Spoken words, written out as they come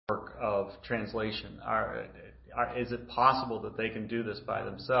of translation? Is it possible that they can do this by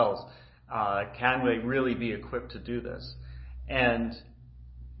themselves? Can they really be equipped to do this? And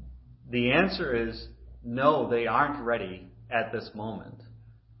the answer is no, they aren't ready at this moment.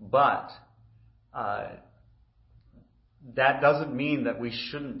 But that doesn't mean that we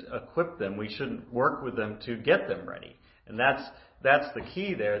shouldn't equip them. We shouldn't work with them to get them ready. And that's the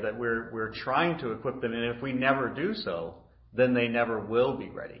key there, that we're trying to equip them. And if we never do so, then they never will be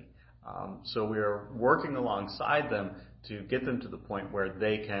ready. So we're working alongside them to get them to the point where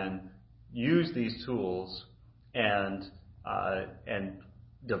they can use these tools and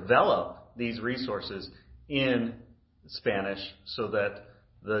develop these resources in Spanish, so that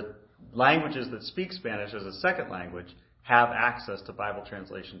the languages that speak Spanish as a second language have access to Bible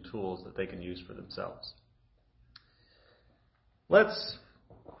translation tools that they can use for themselves. We're going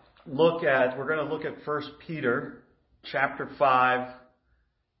to look at 1 Peter chapter 5,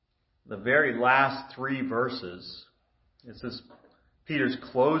 the very last 3 verses. This is Peter's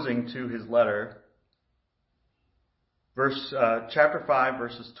closing to his letter. Chapter 5,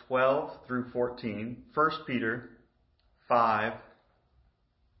 verses 12 through 14. 1 Peter 5,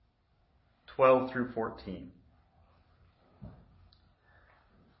 12 through 14.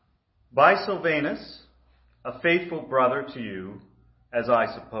 By Silvanus, a faithful brother to you, as I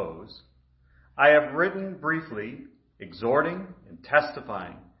suppose, I have written briefly, exhorting and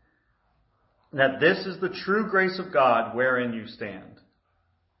testifying that this is the true grace of God wherein you stand.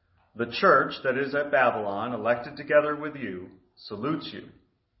 The church that is at Babylon, elected together with you, salutes you,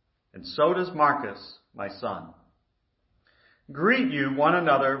 and so does Marcus, my son. Greet you one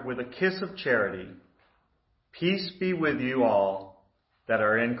another with a kiss of charity. Peace be with you all that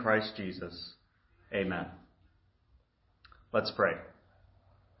are in Christ Jesus. Amen. Let's pray.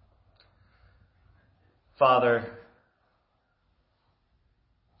 Father,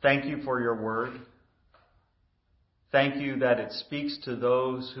 thank you for your word. Thank you that it speaks to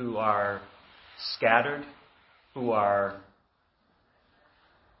those who are scattered, who are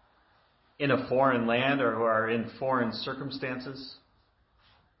in a foreign land or who are in foreign circumstances.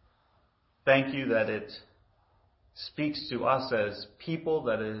 Thank you that it speaks to us as people,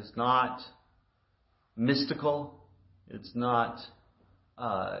 that it is not mystical. It's not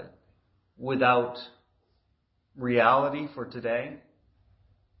without reality for today,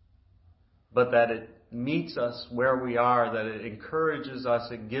 but that it meets us where we are, that it encourages us,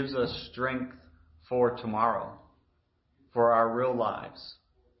 it gives us strength for tomorrow, for our real lives.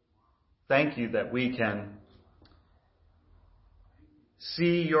 Thank you that we can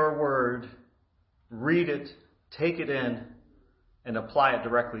see your word, read it, take it in, and apply it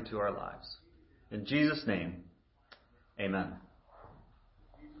directly to our lives. In Jesus' name, amen.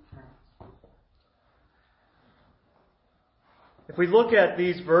 If we look at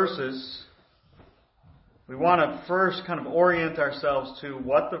these verses, we want to first kind of orient ourselves to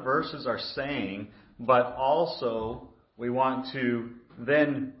what the verses are saying, but also we want to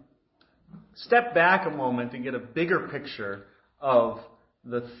then step back a moment and get a bigger picture of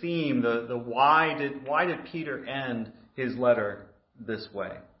the theme, the why did Peter end his letter this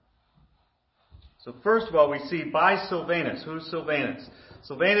way? So first of all, we see by Silvanus. Who's Silvanus?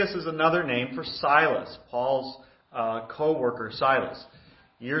 Silvanus is another name for Silas, Paul's co-worker Silas.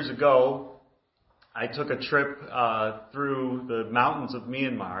 Years ago, I took a trip through the mountains of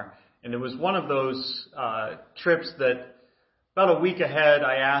Myanmar, and it was one of those trips that about a week ahead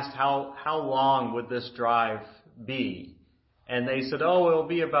I asked how long would this drive be? And they said, it'll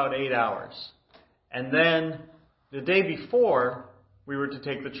be about 8 hours. And then the day before we were to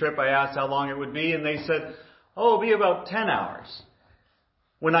take the trip, I asked how long it would be, and they said, it'll be about 10 hours.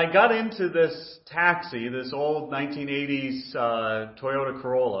 When I got into this taxi, this old 1980s Toyota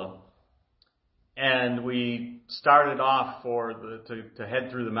Corolla, and we started off to head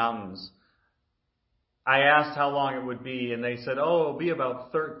through the mountains, I asked how long it would be, and they said, it'll be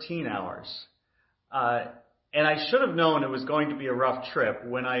about 13 hours. And I should have known it was going to be a rough trip.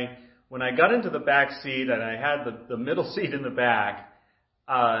 When I got into the back seat and I had the middle seat in the back,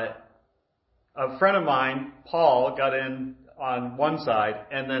 a friend of mine, Paul, got in on one side,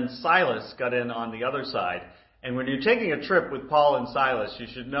 and then Silas got in on the other side. And when you're taking a trip with Paul and Silas, you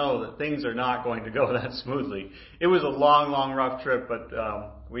should know that things are not going to go that smoothly. It was a long, long, rough trip, but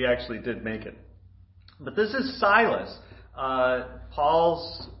we actually did make it. But this is Silas,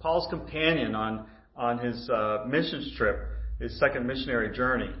 Paul's companion on his missions trip, his second missionary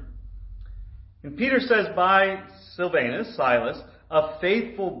journey. And Peter says, by Silvanus, Silas, a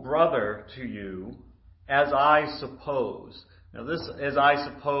faithful brother to you, as I suppose. Now this, as I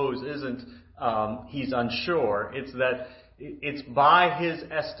suppose, isn't he's unsure. It's that it's by his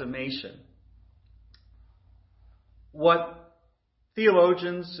estimation. What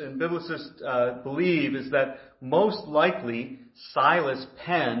theologians and biblicists believe is that most likely Silas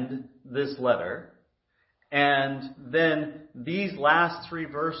penned this letter, and then these last 3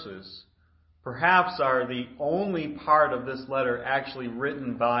 verses perhaps are the only part of this letter actually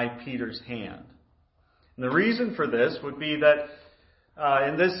written by Peter's hand. And the reason for this would be that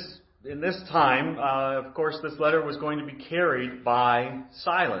in this time, of course, this letter was going to be carried by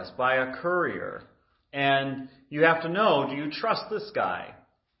Silas, by a courier. And you have to know, do you trust this guy?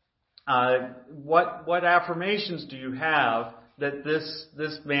 What affirmations do you have that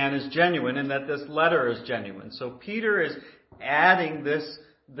this man is genuine and that this letter is genuine? So Peter is adding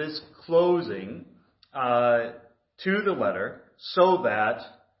this closing to the letter so that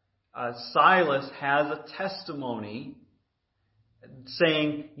Silas has a testimony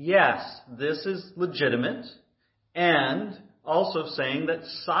saying, yes, this is legitimate, and also saying that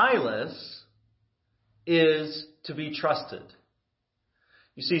Silas is to be trusted.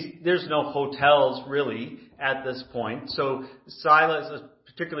 You see, there's no hotels really at this point, so Silas,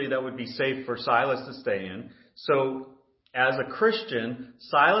 particularly that would be safe for Silas to stay in. So as a Christian,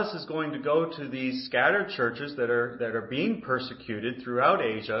 Silas is going to go to these scattered churches that are being persecuted throughout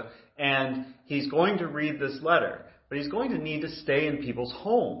Asia, and he's going to read this letter. But he's going to need to stay in people's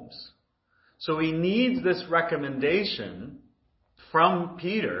homes. So he needs this recommendation from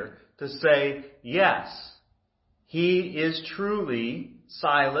Peter to say, yes, he is truly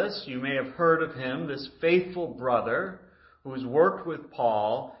Silas. You may have heard of him, this faithful brother who has worked with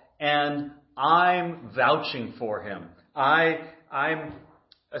Paul, and I'm vouching for him. I'm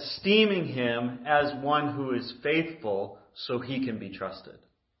esteeming him as one who is faithful so he can be trusted.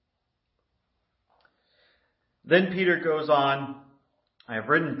 Then Peter goes on, I have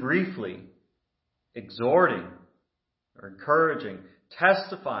written briefly, exhorting or encouraging,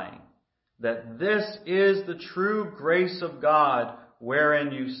 testifying that this is the true grace of God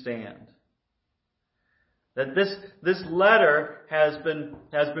wherein you stand. That this letter has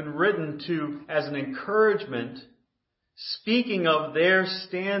been written to as an encouragement, speaking of their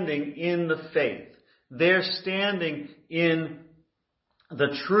standing in the faith, their standing in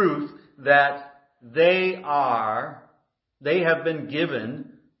the truth that they have been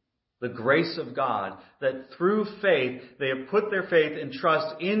given the grace of God, that through faith they have put their faith and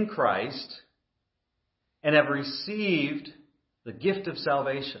trust in Christ and have received the gift of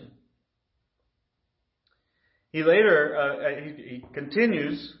salvation. He later, he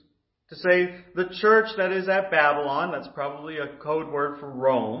continues to say, the church that is at Babylon, that's probably a code word for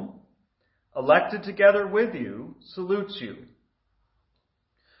Rome, elected together with you, salutes you.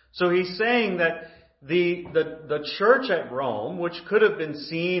 So he's saying that the church at Rome, which could have been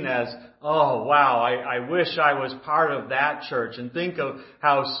seen as, oh wow, I wish I was part of that church, and think of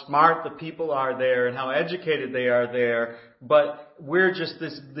how smart the people are there and how educated they are there, but we're just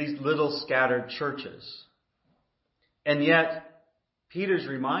these little scattered churches. And yet, Peter's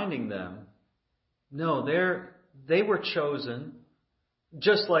reminding them, no, they were chosen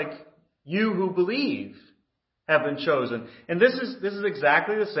just like you who believe have been chosen. And this is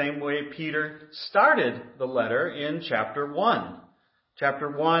exactly the same way Peter started the letter in chapter 1.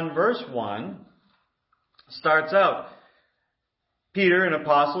 Chapter 1, verse 1 starts out, Peter, an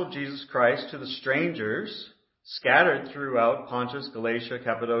apostle of Jesus Christ, to the strangers scattered throughout Pontus, Galatia,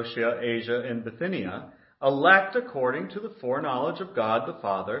 Cappadocia, Asia, and Bithynia, elect according to the foreknowledge of God the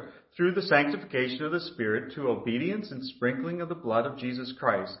Father, through the sanctification of the Spirit, to obedience and sprinkling of the blood of Jesus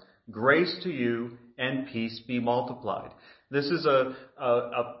Christ. Grace to you and peace be multiplied. This is a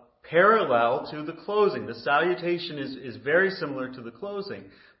parallel to the closing. The salutation is very similar to the closing.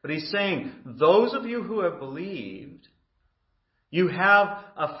 But he's saying, those of you who have believed, you have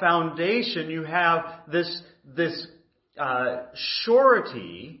a foundation, you have this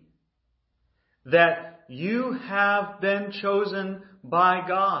surety that you have been chosen by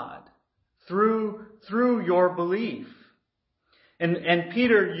God through your belief. And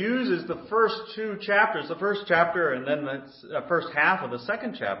Peter uses the first 2 chapters, the first chapter and then the first half of the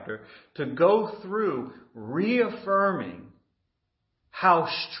second chapter, to go through reaffirming how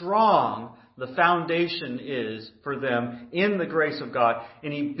strong the foundation is for them in the grace of God.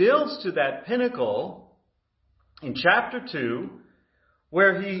 And he builds to that pinnacle in chapter 2,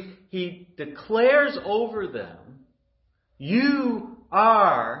 where he declares over them, you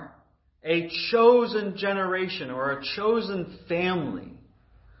are a chosen generation or a chosen family,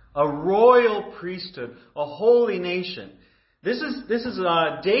 a royal priesthood, a holy nation. This is an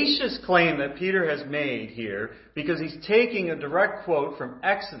audacious claim that Peter has made here, because he's taking a direct quote from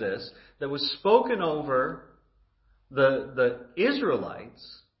Exodus that was spoken over the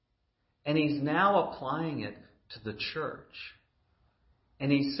Israelites, and he's now applying it to the church.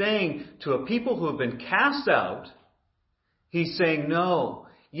 And he's saying to a people who have been cast out, he's saying, no,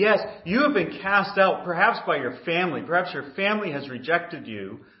 yes, you have been cast out perhaps by your family. Perhaps your family has rejected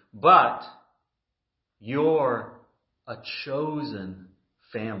you, but you're a chosen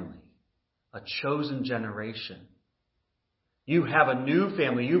family, a chosen generation. You have a new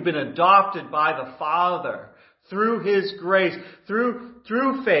family. You've been adopted by the Father through His grace,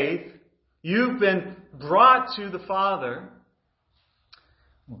 through faith. You've been brought to the Father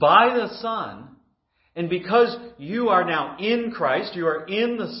by the Son. And because you are now in Christ, you are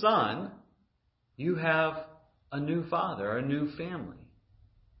in the Son, you have a new Father, a new family.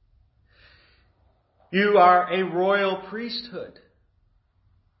 You are a royal priesthood.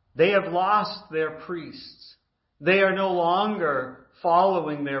 They have lost their priests. They are no longer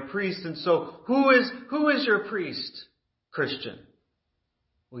following their priest. And so who is your priest, Christian?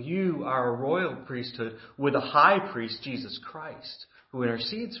 Well, you are a royal priesthood with a high priest, Jesus Christ, who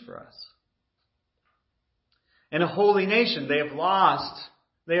intercedes for us. And a holy nation. They have lost.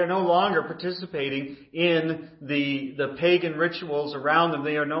 They are no longer participating in the pagan rituals around them.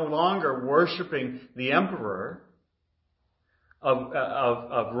 They are no longer worshiping the emperor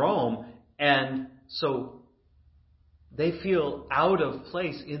of Rome. And so they feel out of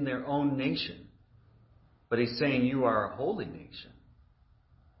place in their own nation. But he's saying you are a holy nation.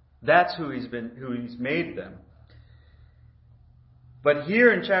 That's who he's made them. But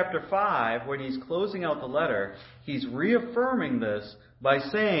here in chapter 5, when he's closing out the letter, he's reaffirming this by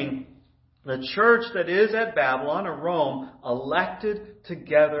saying, the church that is at Babylon or Rome, elected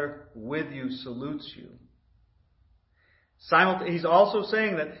together with you, salutes you. He's also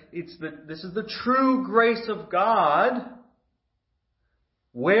saying that this is the true grace of God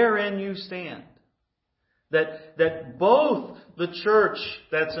wherein you stand. That both the church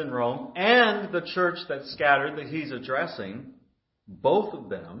that's in Rome and the church that's scattered that he's addressing, both of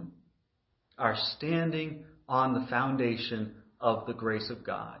them are standing on the foundation of the grace of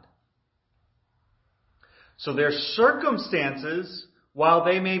God. So their circumstances, while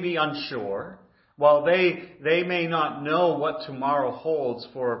they may be unsure, while they may not know what tomorrow holds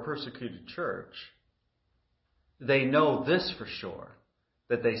for a persecuted church, they know this for sure,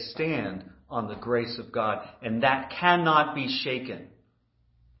 that they stand on the grace of God, and that cannot be shaken.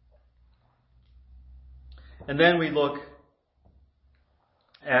 And then we look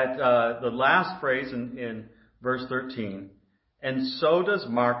at the last phrase in verse 13. And so does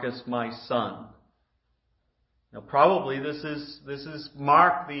Marcus, my son. Now, probably this is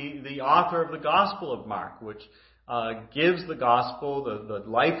Mark, the author of the Gospel of Mark, which gives the gospel, the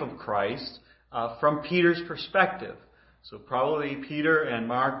life of Christ, from Peter's perspective. So probably Peter and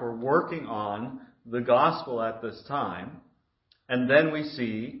Mark were working on the gospel at this time. And then we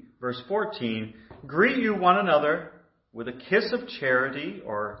see, verse 14, greet you one another with a kiss of charity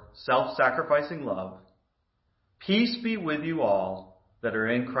or self-sacrificing love. Peace be with you all that are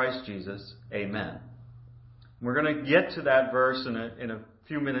in Christ Jesus. Amen. We're going to get to that verse in a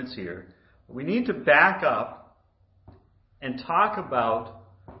few minutes here. We need to back up and talk about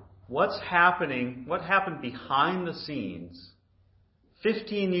what happened behind the scenes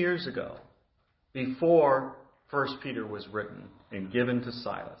 15 years ago before 1 Peter was written and given to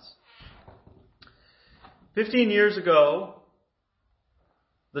Silas. 15 years ago,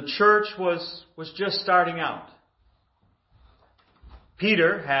 the church was just starting out.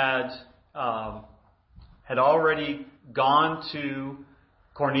 Peter had already gone to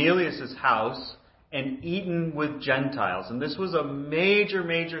Cornelius' house and eaten with Gentiles. And this was a major,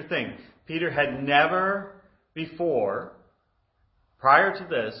 major thing. Peter had never before, prior to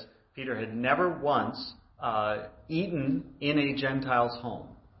this, Peter had never once eaten in a Gentile's home.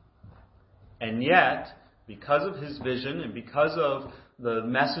 And yet, because of his vision and because of the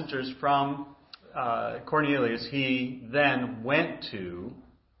messengers from Cornelius, he then went to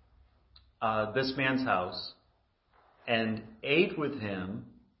this man's house and ate with him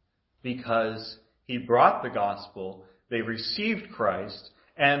because he brought the gospel, they received Christ,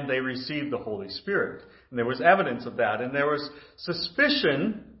 and they received the Holy Spirit. And there was evidence of that. And there was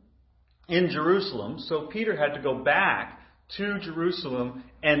suspicion in Jerusalem, so Peter had to go back to Jerusalem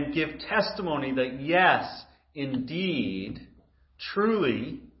and give testimony that yes, indeed,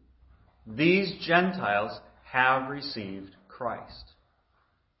 truly, these Gentiles have received Christ.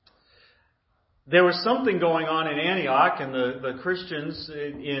 There was something going on in Antioch, and the Christians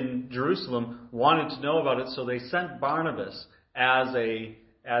in Jerusalem wanted to know about it, so they sent Barnabas as a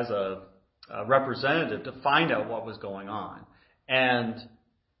representative to find out what was going on. And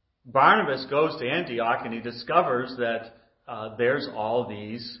Barnabas goes to Antioch and he discovers that there's all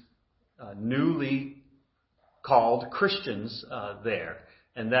these newly called Christians there,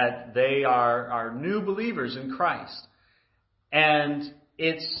 and that they are new believers in Christ. And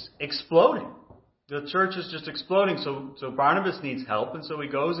it's exploding. The church is just exploding. So Barnabas needs help, and so he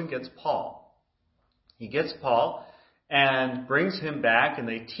goes and gets Paul. He gets Paul and brings him back, and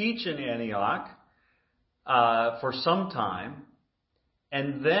they teach in Antioch for some time.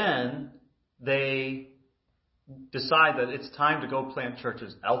 And then they decide that it's time to go plant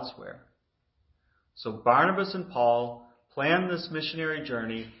churches elsewhere. So Barnabas and Paul plan this missionary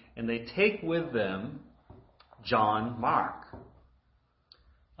journey, and they take with them John Mark,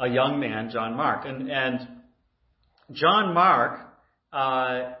 a young man, John Mark. And John Mark,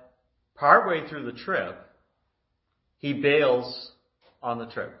 partway through the trip, he bails on the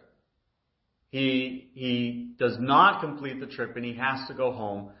trip. He does not complete the trip, and he has to go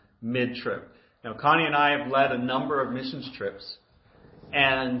home mid-trip. Now, Connie and I have led a number of missions trips,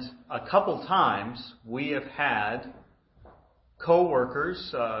 and a couple times we have had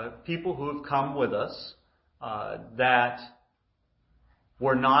co-workers, people who have come with us, that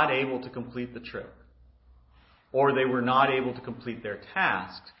were not able to complete the trip, or they were not able to complete their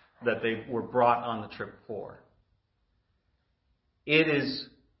task that they were brought on the trip for. It is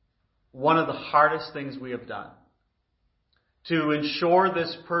one of the hardest things we have done to ensure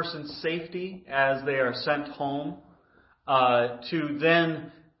this person's safety as they are sent home, to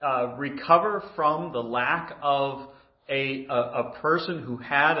then recover from the lack of a person who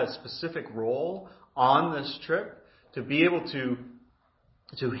had a specific role on this trip, to be able to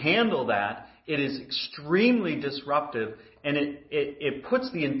handle that. It is extremely disruptive, and it puts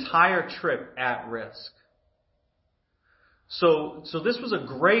the entire trip at risk. So this was a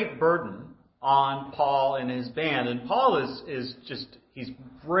great burden on Paul and his band. And Paul is just, he's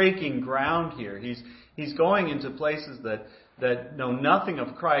breaking ground here. He's going into places that know nothing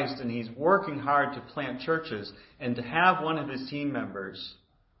of Christ, and he's working hard to plant churches. And to have one of his team members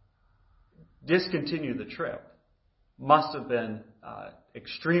discontinue the trip must have been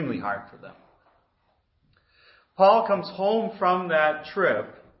extremely hard for them. Paul comes home from that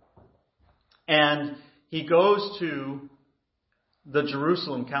trip, and he goes to the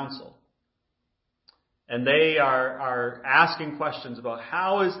Jerusalem Council. And they are asking questions about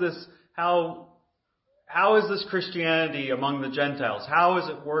how is this Christianity among the Gentiles? How is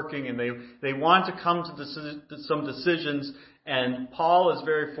it working? And they want to come to some decisions, and Paul is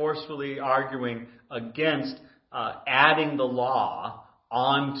very forcefully arguing against adding the law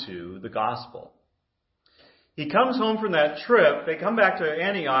onto the gospel. He comes home from that trip. They come back to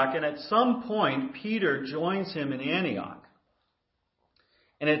Antioch, and at some point, Peter joins him in Antioch.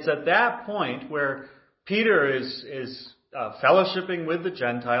 And it's at that point where Peter is fellowshipping with the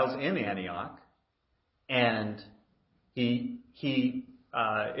Gentiles in Antioch, and he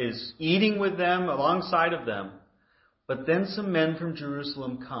is eating with them, alongside of them. But then some men from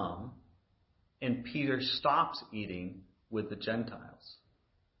Jerusalem come, and Peter stops eating with the Gentiles.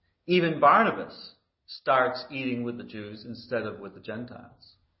 Even Barnabas starts eating with the Jews instead of with the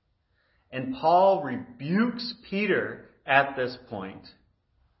Gentiles. And Paul rebukes Peter at this point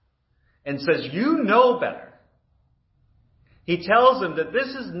and says, "You know better." He tells him that this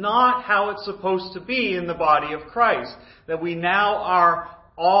is not how it's supposed to be in the body of Christ, that we now are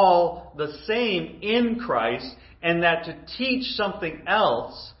all the same in Christ, and that to teach something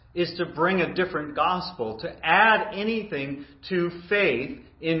else is to bring a different gospel. To add anything to faith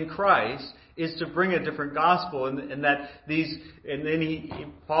in Christ is to bring a different gospel, and that these, and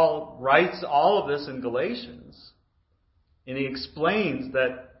then Paul writes all of this in Galatians, and he explains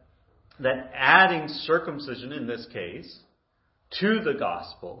that adding circumcision in this case to the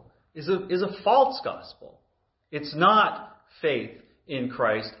gospel is a false gospel. It's not faith in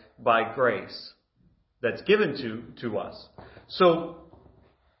Christ by grace that's given to us. So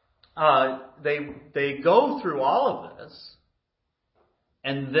they go through all of this,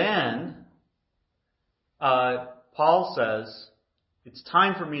 and then Paul says, "It's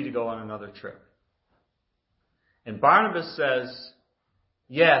time for me to go on another trip." And Barnabas says,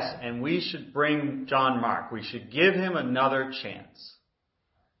 "Yes, and we should bring John Mark. We should give him another chance."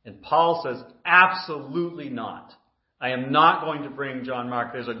 And Paul says, "Absolutely not. I am not going to bring John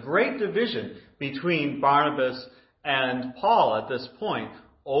Mark." There's a great division between Barnabas and Paul at this point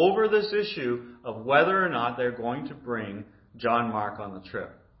over this issue of whether or not they're going to bring John Mark on the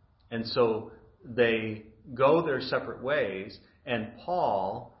trip. And so they go their separate ways, and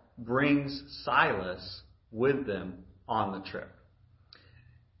Paul brings Silas with them on the trip.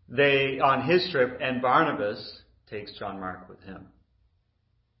 On his trip, and Barnabas takes John Mark with him.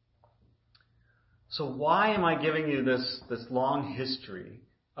 So why am I giving you this long history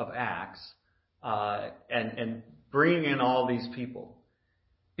of Acts and bringing in all these people?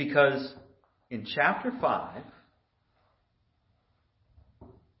 Because in chapter 5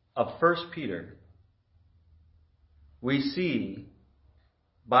 of 1 Peter, we see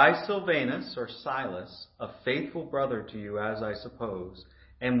by Silvanus or Silas, a faithful brother to you, as I suppose,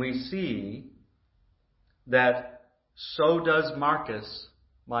 and we see that so does Marcus,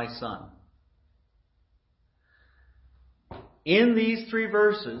 my son. In these 3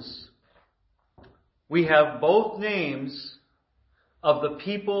 verses, we have both names of the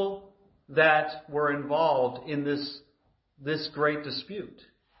people that were involved in this great dispute.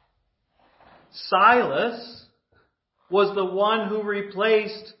 Silas was the one who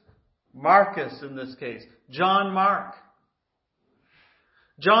replaced Marcus in this case, John Mark.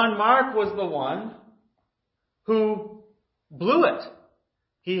 John Mark was the one who blew it.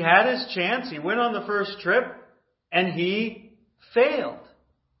 He had his chance. He went on the first trip and he failed.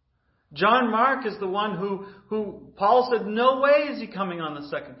 John Mark is the one who Paul said, no way is he coming on the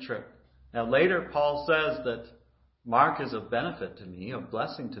second trip. Now later Paul says that Mark is of benefit to me, of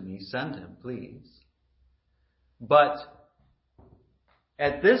blessing to me. Send him, please. But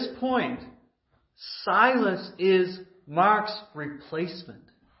at this point, Silas is Mark's replacement.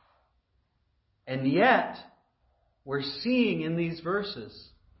 And yet, we're seeing in these verses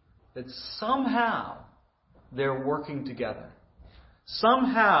that somehow they're working together.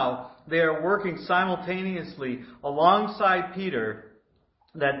 Somehow they are working simultaneously alongside Peter.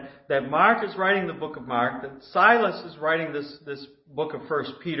 That Mark is writing the book of Mark, that Silas is writing this book of 1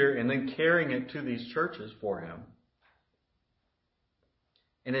 Peter and then carrying it to these churches for him.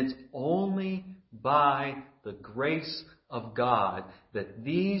 And it's only by the grace of God that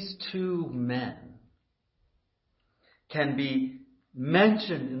these 2 men can be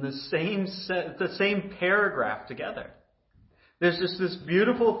mentioned in the same paragraph together. There's just this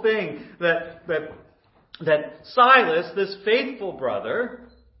beautiful thing that Silas, this faithful brother,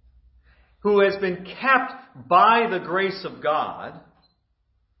 who has been kept by the grace of God,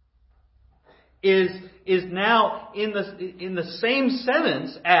 is now in the same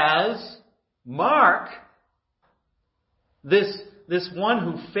sentence as Mark, this one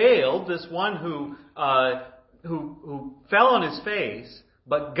who failed, this one who fell on his face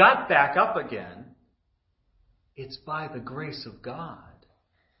but got back up again. It's by the grace of God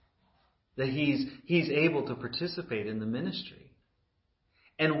that he's able to participate in the ministry.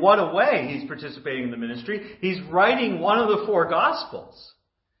 And what a way he's participating in the ministry. He's writing one of the 4 Gospels.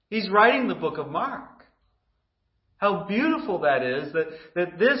 He's writing the book of Mark. How beautiful that is,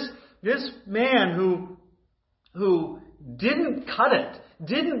 that this man who didn't cut it,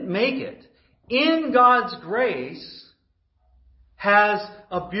 didn't make it, in God's grace, has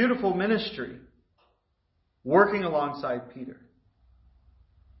a beautiful ministry working alongside Peter.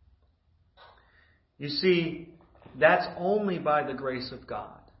 You see, that's only by the grace of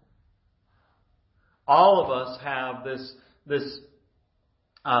God. All of us have this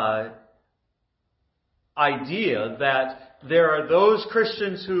idea that there are those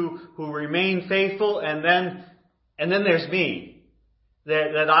Christians who remain faithful, and then there's me.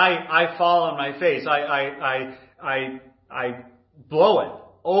 That I fall on my face. I blow it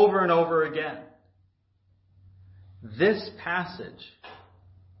over and over again. This passage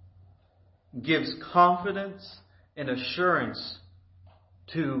gives confidence and assurance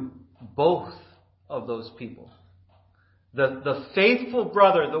to both of those people. The faithful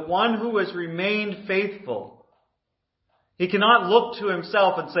brother, the one who has remained faithful, he cannot look to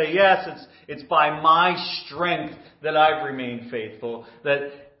himself and say, yes, it's by my strength that I've remained faithful.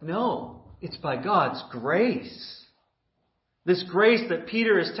 No, it's by God's grace. This grace that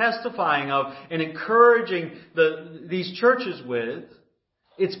Peter is testifying of and encouraging these churches with,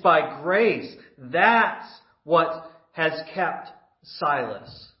 it's by grace. That's what has kept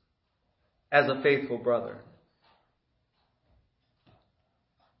Silas as a faithful brother.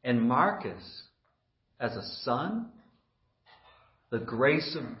 And Marcus as a son, the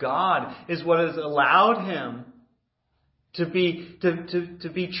grace of God is what has allowed him to be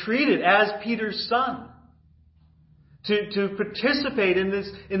treated as Peter's son. To participate in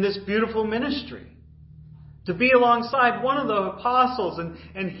this beautiful ministry. To be alongside one of the apostles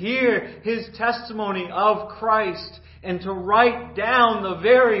and hear his testimony of Christ and to write down the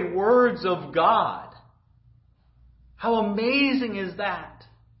very words of God. How amazing is that?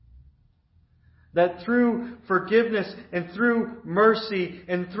 That through forgiveness and through mercy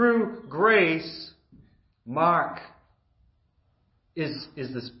and through grace, Mark is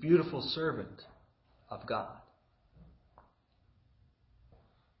this beautiful servant of God.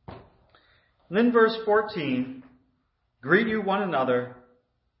 And then verse 14, greet you one another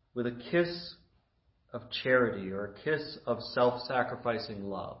with a kiss of charity or a kiss of self-sacrificing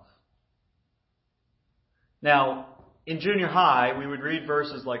love. Now, in junior high, we would read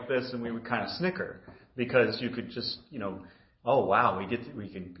verses like this and we would kind of snicker because you could just, oh wow, we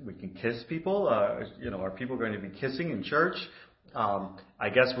can kiss people. Are people going to be kissing in church? I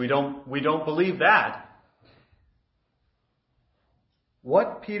guess we don't believe that.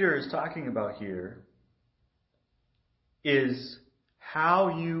 What Peter is talking about here is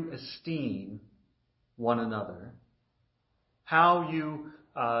how you esteem one another, how you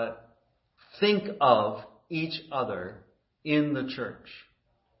think of each other in the church.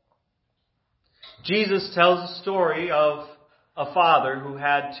 Jesus tells a story of a father who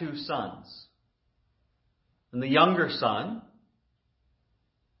had 2 sons. And the younger son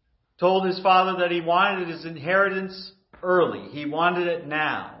told his father that he wanted his inheritance early. He wanted it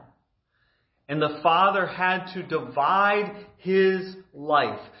now. And the father had to divide his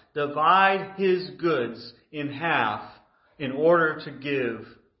life, divide his goods in half in order to give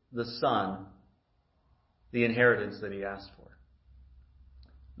the son the inheritance that he asked for.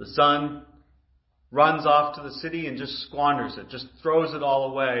 The son runs off to the city and just squanders it, just throws it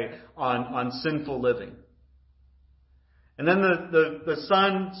all away on sinful living. And then the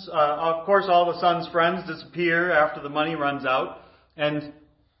sons, of course, all the son's friends disappear after the money runs out. And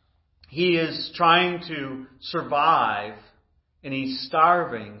he is trying to survive, and he's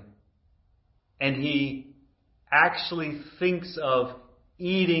starving. And he actually thinks of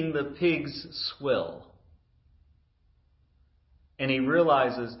eating the pig's swill. And he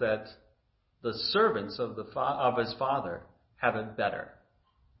realizes that the servants of his father have it better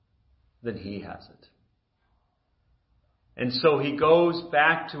than he has it. And so he goes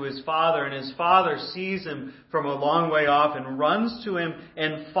back to his father, and his father sees him from a long way off and runs to him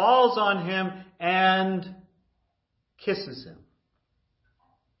and falls on him and kisses him.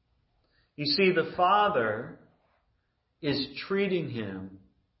 You see, the father is treating him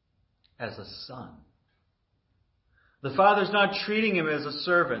as a son. The father's not treating him as a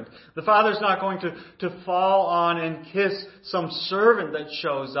servant. The father's not going to fall on and kiss some servant that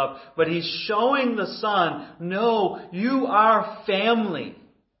shows up. But he's showing the son, no, you are family.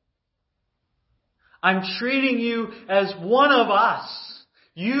 I'm treating you as one of us.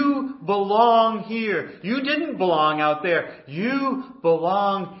 You belong here. You didn't belong out there. You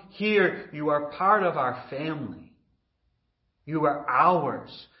belong here. You are part of our family. You are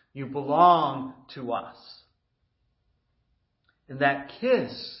ours. You belong to us. And that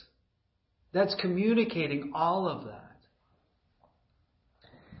kiss, that's communicating all of that.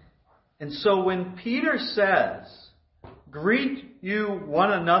 And so when Peter says, greet you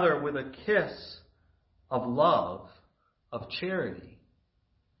one another with a kiss of love, of charity,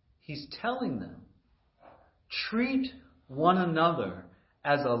 he's telling them, treat one another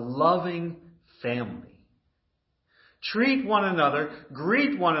as a loving family. Treat one another,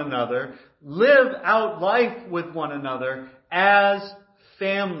 greet one another, live out life with one another as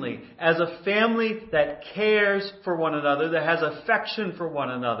family. As a family that cares for one another, that has affection for one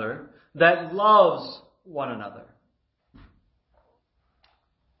another, that loves one another.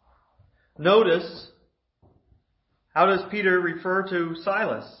 Notice, how does Peter refer to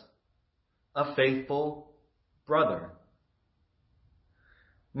Silas? A faithful brother.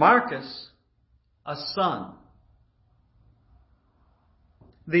 Marcus, a son.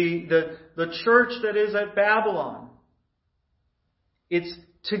 The church that is at Babylon, it's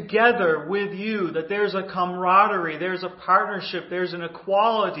together with you, that there's a camaraderie, there's a partnership, there's an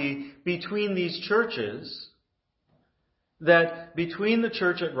equality between these churches, that between the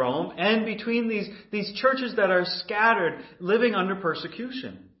church at Rome and between these churches that are scattered, living under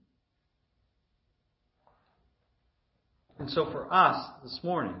persecution. And so for us this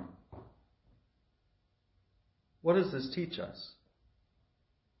morning, what does this teach us?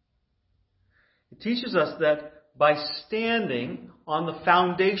 It teaches us that by standing on the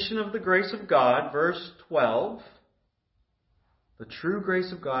foundation of the grace of God, verse 12, the true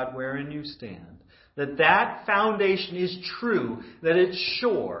grace of God wherein you stand, that foundation is true, that it's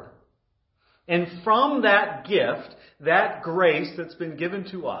sure. And from that gift, that grace that's been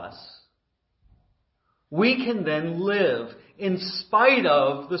given to us, we can then live in spite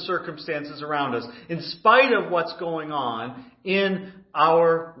of the circumstances around us, in spite of what's going on in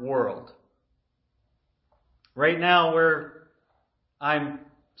our world. Right now, I'm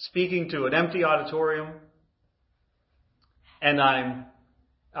speaking to an empty auditorium, and I'm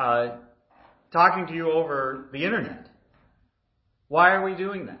talking to you over the internet. Why are we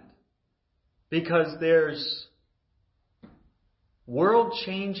doing that? Because there's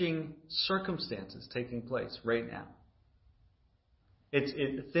world-changing circumstances taking place right now.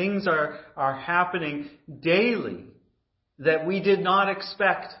 Things are happening daily that we did not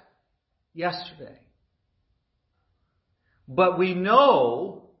expect yesterday. But we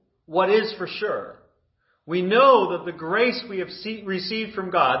know what is for sure. We know that the grace we have received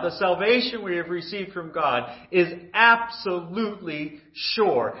from God, the salvation we have received from God, is absolutely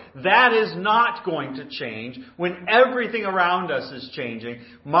sure. That is not going to change when everything around us is changing.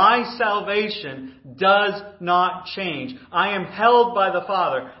 My salvation does not change. I am held by the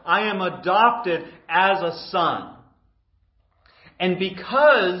Father. I am adopted as a son. And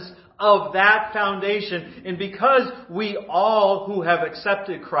because of that foundation, and because we all who have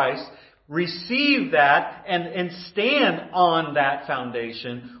accepted Christ receive that and stand on that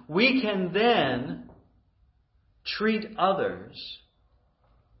foundation, we can then treat others,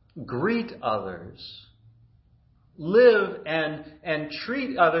 greet others, live and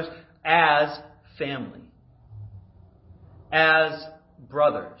treat others as family, as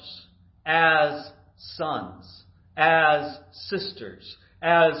brothers, as sons, as sisters,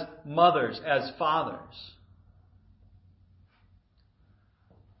 as mothers, as fathers.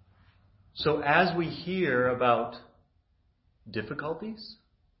 So as we hear about difficulties,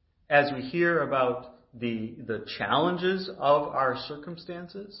 as we hear about the challenges of our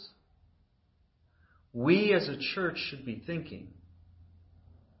circumstances, we as a church should be thinking,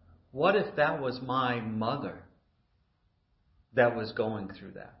 what if that was my mother that was going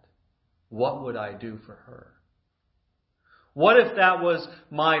through that? What would I do for her? What if that was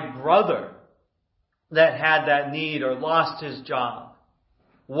my brother that had that need or lost his job?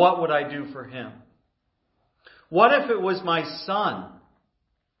 What would I do for him? What if it was my son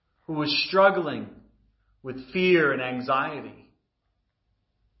who was struggling with fear and anxiety?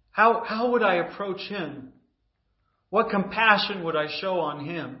 How would I approach him? What compassion would I show on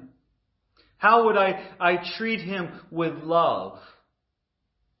him? How would I treat him with love?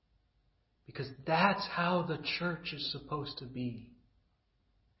 Because that's how the church is supposed to be.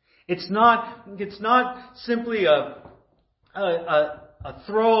 It's not simply a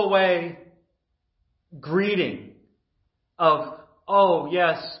throwaway greeting of, oh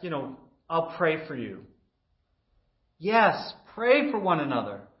yes, I'll pray for you. Yes, pray for one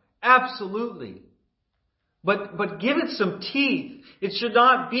another. Absolutely. But give it some teeth. It should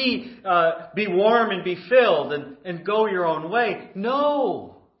not be warm and be filled and go your own way.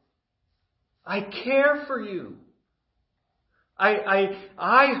 No. I care for you.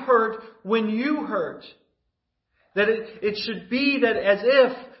 I hurt when you hurt. That it should be that as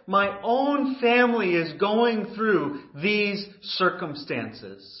if my own family is going through these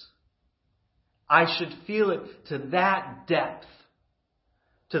circumstances, I should feel it to that depth,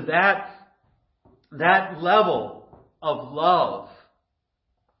 to that level of love,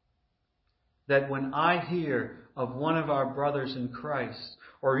 that when I hear of one of our brothers in Christ,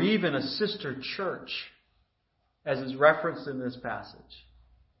 or even a sister church, as is referenced in this passage,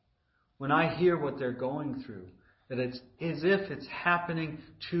 when I hear what they're going through, that it's as if it's happening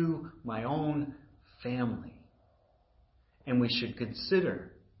to my own family. And we should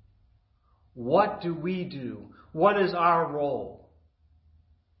consider, what do we do? What is our role?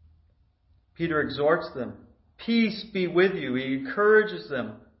 Peter exhorts them, peace be with you. He encourages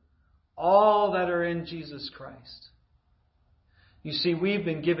them, all that are in Jesus Christ. You see, we've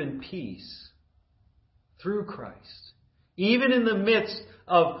been given peace through Christ. Even in the midst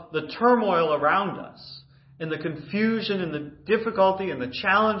of the turmoil around us, and the confusion and the difficulty and the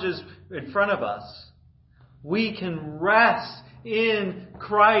challenges in front of us, we can rest in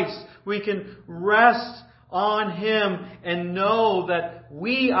Christ. We can rest on Him and know that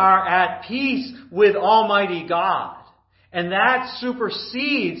we are at peace with Almighty God. And that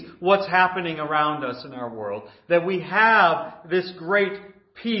supersedes what's happening around us in our world. That we have this great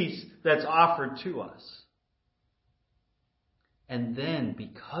peace that's offered to us. And then,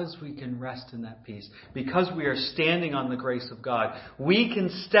 because we can rest in that peace, because we are standing on the grace of God, we can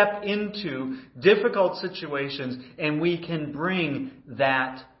step into difficult situations and we can bring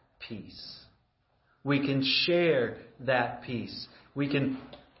that peace. We can share that peace. We can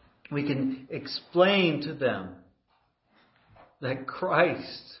explain to them that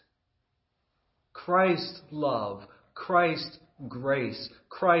Christ's love, Christ's grace,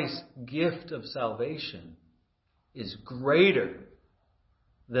 Christ's gift of salvation is greater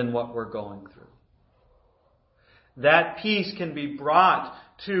than what we're going through. That peace can be brought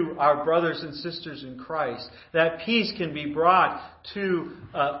to our brothers and sisters in Christ. That peace can be brought to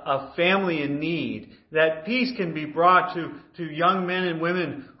a family in need. That peace can be brought to young men and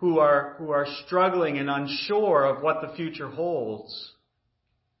women who are struggling and unsure of what the future holds.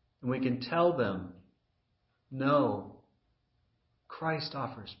 And we can tell them, no, Christ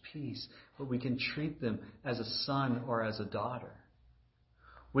offers peace, but we can treat them as a son or as a daughter.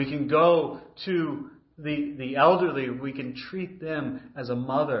 We can go to the elderly, we can treat them as a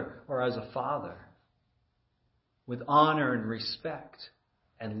mother or as a father with honor and respect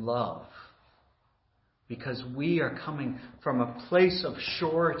and love. Because we are coming from a place of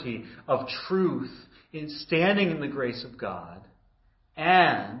surety, of truth, in standing in the grace of God,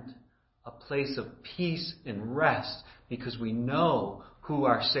 and a place of peace and rest because we know who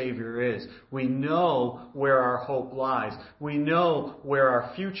our Savior is. We know where our hope lies. We know where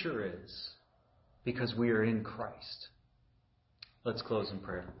our future is because we are in Christ. Let's close in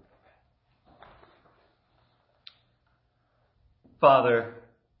prayer. Father,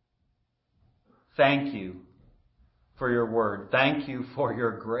 thank you for your word. Thank you for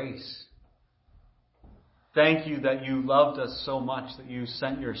your grace. Thank you that you loved us so much that you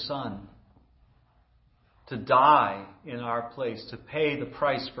sent your Son to die in our place, to pay the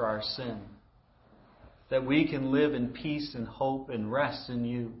price for our sin, that we can live in peace and hope and rest in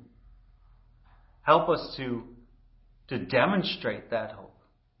you. Help us to demonstrate that hope,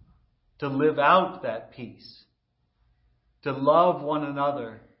 to live out that peace, to love one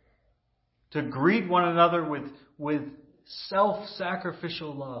another, to greet one another with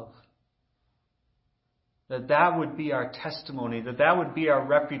self-sacrificial love. That would be our testimony, that would be our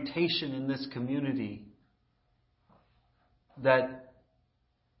reputation in this community. That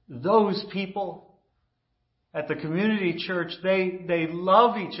those people at the community church, they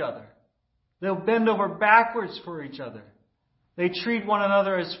love each other. They'll bend over backwards for each other. They treat one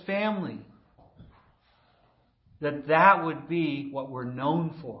another as family. That would be what we're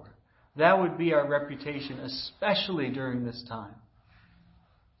known for. That would be our reputation, especially during this time.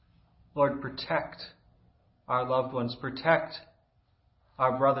 Lord, protect our loved ones. Protect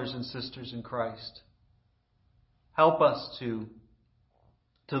our brothers and sisters in Christ. Help us to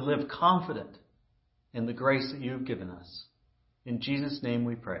live confident in the grace that you've given us. In Jesus' name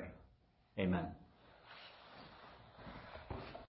we pray. Amen.